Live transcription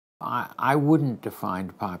I wouldn't define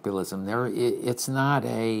populism. It's not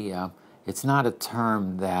a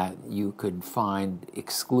term that you could find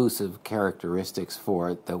exclusive characteristics for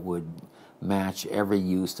it that would match every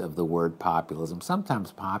use of the word populism.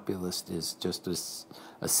 Sometimes populist is just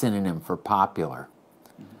a synonym for popular.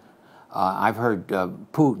 I've heard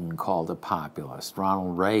Putin called a populist.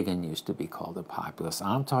 Ronald Reagan used to be called a populist.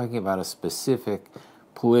 I'm talking about a specific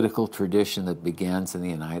political tradition that begins in the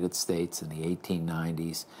United States in the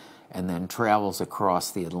 1890s and then travels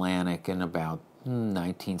across the Atlantic in about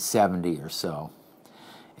 1970 or so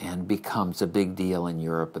and becomes a big deal in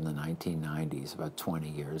Europe in the 1990s, about 20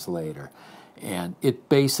 years later. And it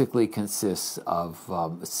basically consists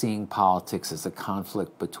of seeing politics as a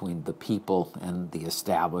conflict between the people and the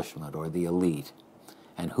establishment or the elite.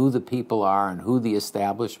 And who the people are and who the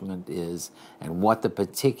establishment is and what the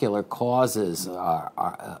particular causes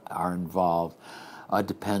are involved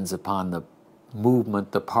depends upon the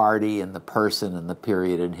movement, the party, and the person and the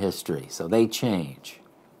period in history. So they change.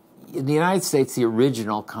 In the United States, the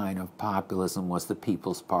original kind of populism was the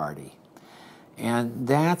People's Party. And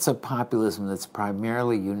that's a populism that's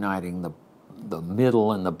primarily uniting the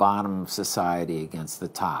middle and the bottom of society against the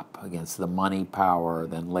top, against the money power,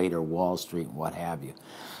 then later Wall Street and what have you.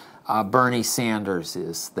 Bernie Sanders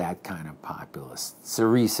is that kind of populist.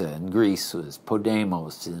 SYRIZA in Greece was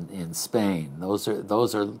Podemos in Spain. Those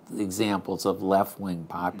are examples of left-wing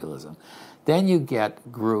populism. Then you get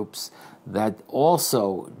groups that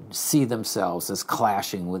also see themselves as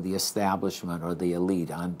clashing with the establishment or the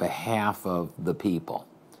elite on behalf of the people.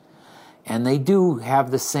 And they do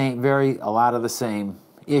have a lot of the same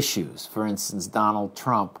issues. For instance, Donald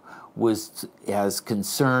Trump was as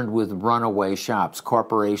concerned with runaway shops,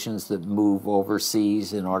 corporations that move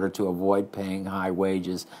overseas in order to avoid paying high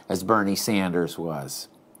wages, as Bernie Sanders was.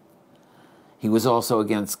 He was also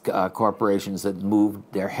against corporations that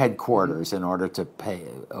moved their headquarters in order to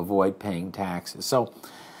avoid paying taxes. So,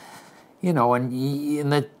 you know, and in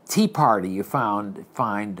the Tea Party, you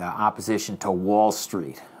find opposition to Wall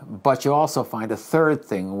Street. But you also find a third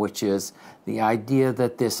thing, which is the idea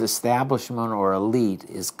that this establishment or elite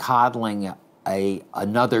is coddling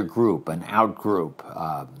another group, an out-group,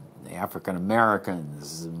 African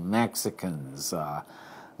Americans, Mexicans,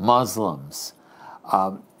 Muslims,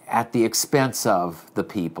 at the expense of the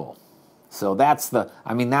people. So that's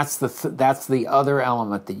the other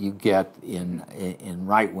element that you get in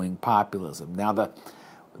right-wing populism. Now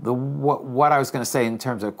what I was going to say in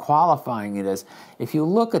terms of qualifying it is, if you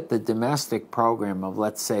look at the domestic program of,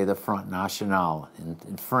 let's say, the Front National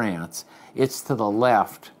in France, it's to the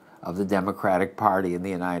left of the Democratic Party in the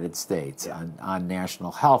United States on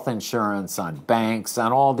national health insurance, on banks,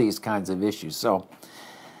 on all these kinds of issues. So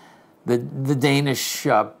the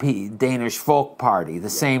Danish Folk Party, the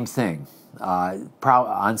same thing,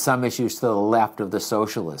 on some issues to the left of the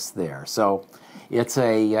socialists there. So it's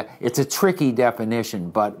a tricky definition,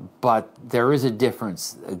 but there is a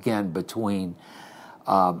difference again between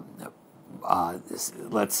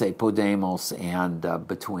let's say Podemos and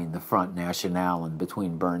between the Front National and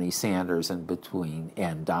between Bernie Sanders and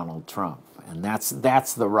Donald Trump, and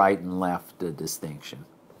that's the right and left distinction.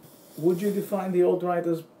 Would you define the alt-right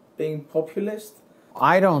as being populist?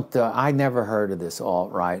 I don't. I never heard of this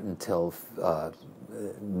alt-right until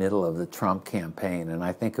middle of the Trump campaign, and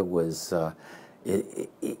I think it was.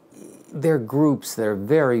 They're groups that are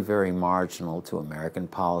very, very marginal to American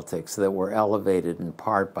politics that were elevated in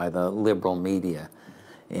part by the liberal media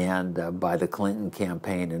and by the Clinton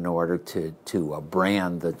campaign in order to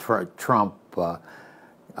brand the Trump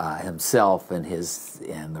himself and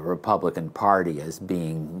the Republican Party as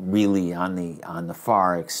being really on the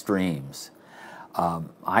far extremes.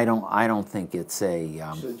 I don't think it's a.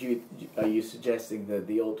 So are you suggesting that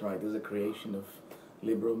the alt-right is a creation of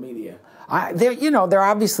liberal media?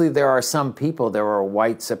 There are some people. There are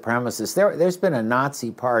white supremacists. There's been a Nazi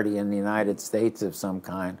party in the United States of some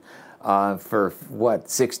kind for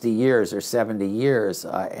 60 years or 70 years,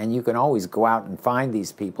 and you can always go out and find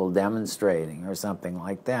these people demonstrating or something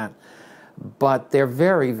like that. But they're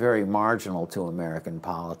very, very marginal to American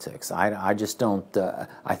politics. I just don't.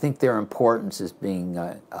 I think their importance is being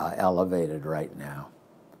elevated right now.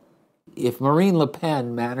 If Marine Le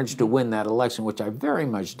Pen managed to win that election, which I very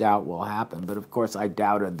much doubt will happen, but of course I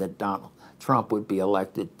doubted that Donald Trump would be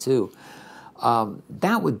elected too,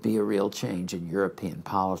 that would be a real change in European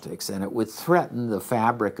politics, and it would threaten the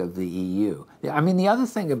fabric of the EU. I mean, the other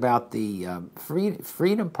thing about the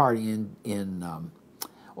Freedom Party in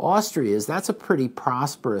Austria is that's a pretty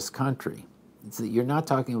prosperous country. You're not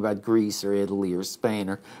talking about Greece or Italy or Spain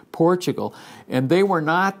or Portugal, and they were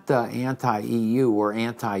not anti-EU or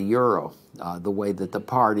anti-Euro the way that the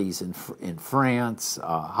parties in France,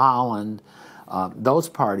 Holland, those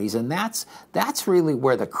parties, and that's really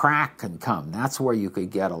where the crack can come. That's where you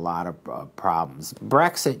could get a lot of problems.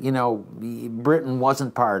 Brexit, you know, Britain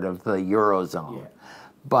wasn't part of the Eurozone,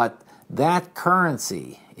 but that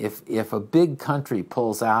currency, if a big country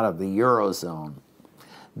pulls out of the Eurozone,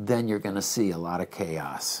 then you're going to see a lot of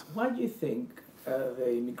chaos. Why do you think the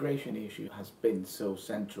immigration issue has been so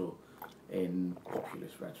central in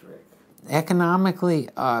populist rhetoric? Economically,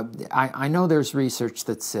 I know there's research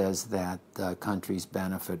that says that countries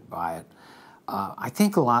benefit by it. I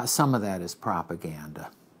think some of that is propaganda,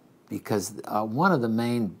 because one of the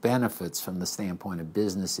main benefits from the standpoint of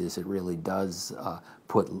business is it really does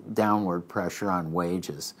put downward pressure on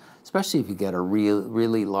wages, especially if you get a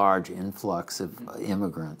really large influx of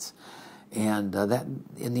immigrants. And that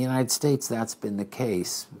in the United States, that's been the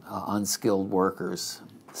case, unskilled workers,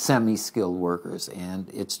 semi-skilled workers, and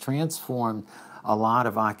it's transformed a lot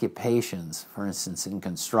of occupations, for instance, in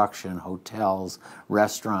construction, hotels,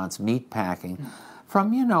 restaurants, meat packing,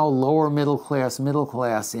 from, you know, lower middle class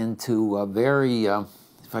into a very,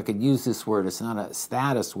 if I could use this word, it's not a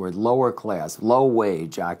status word, lower class, low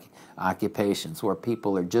wage occupations where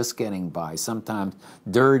people are just getting by, sometimes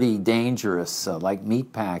dirty, dangerous, like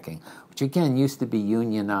meat packing, which again used to be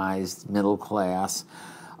unionized middle class.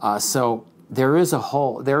 So there is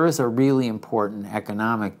a really important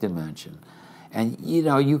economic dimension. And, you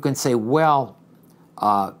know, you can say, well,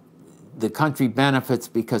 the country benefits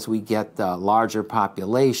because we get a larger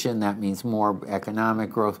population, that means more economic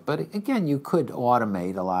growth. But again, you could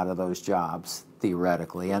automate a lot of those jobs,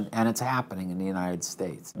 theoretically, and it's happening in the United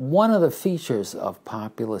States. One of the features of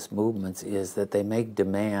populist movements is that they make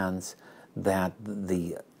demands that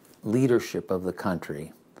the leadership of the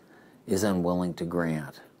country is unwilling to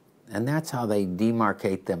grant. And that's how they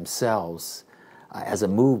demarcate themselves as a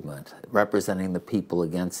movement representing the people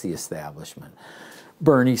against the establishment.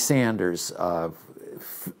 Bernie Sanders,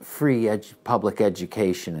 free public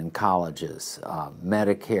education in colleges,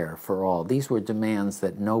 Medicare for all. These were demands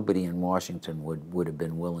that nobody in Washington would have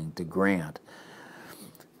been willing to grant.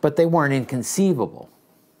 But they weren't inconceivable.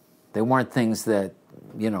 They weren't things that,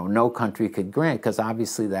 you know, no country could grant, because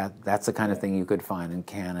obviously that's the kind of thing you could find in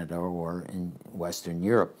Canada or in Western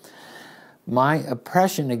Europe. My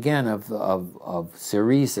impression, again, of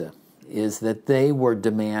SYRIZA is that they were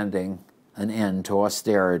demanding an end to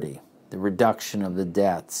austerity, the reduction of the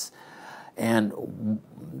debts. And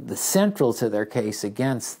the central to their case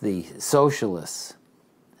against the socialists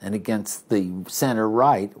and against the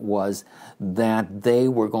center-right was that they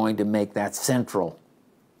were going to make that central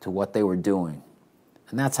to what they were doing.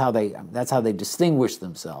 And that's how they distinguished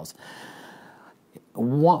themselves.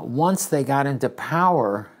 Once they got into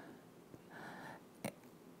power,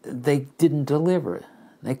 they didn't deliver.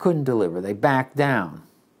 They couldn't deliver. They backed down.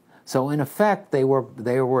 So in effect, they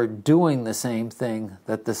were doing the same thing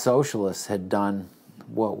that the socialists had done,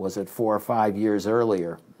 what was it, 4 or 5 years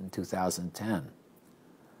earlier in 2010.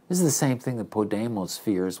 This is the same thing that Podemos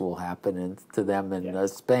fears will happen to them in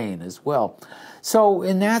Spain as well. So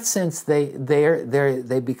in that sense,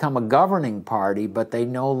 they become a governing party, but they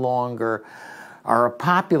no longer are a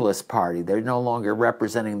populist party. They're no longer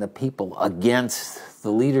representing the people against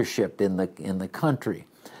the leadership in the country.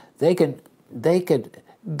 They could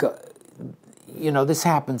go, you know, this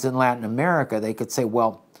happens in Latin America. They could say,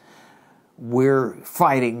 well, we're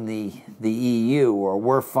fighting the EU, or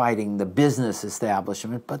we're fighting the business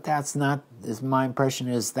establishment, but that's not, as my impression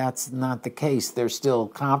is, that's not the case. They're still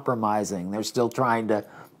compromising. They're still trying to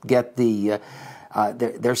get the,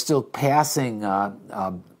 they're still passing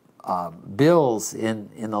bills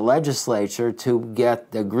in the legislature to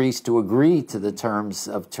get Greece to agree to the terms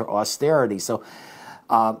of austerity. So,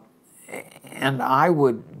 and I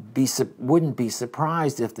wouldn't be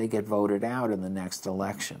surprised if they get voted out in the next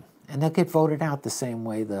election. And they'll get voted out the same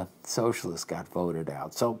way the socialists got voted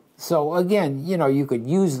out. So again, you know, you could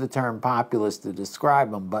use the term populist to describe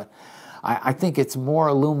them, but I think it's more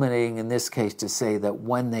illuminating in this case to say that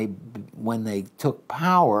when they took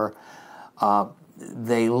power,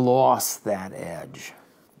 they lost that edge.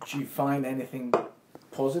 Do you find anything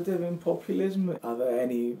positive in populism? Are there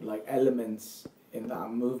any elements in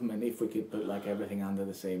that movement, if we could put everything under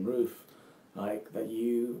the same roof, that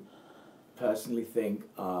you personally think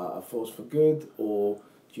are a force for good, or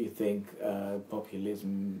do you think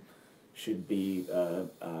populism should be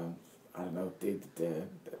I don't know,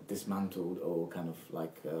 dismantled or kind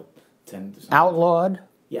of tend to outlawed?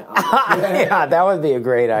 Yeah. Yeah, that would be a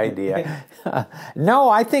great idea. No,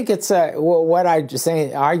 I think it's what I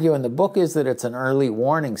argue in the book is that it's an early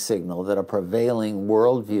warning signal that a prevailing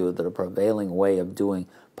worldview, that a prevailing way of doing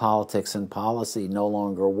politics and policy no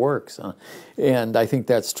longer works. And I think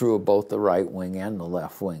that's true of both the right-wing and the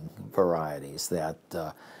left-wing varieties,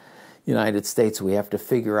 that United States, we have to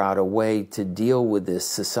figure out a way to deal with this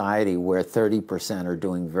society where 30% are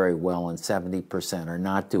doing very well and 70% are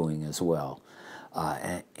not doing as well.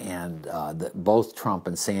 Both Trump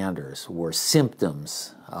and Sanders were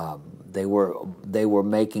symptoms. They made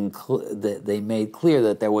clear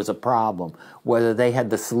that there was a problem. Whether they had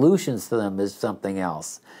the solutions to them is something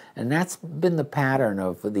else. And that's been the pattern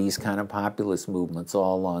of these kind of populist movements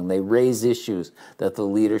all along. They raise issues that the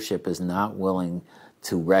leadership is not willing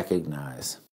to recognize.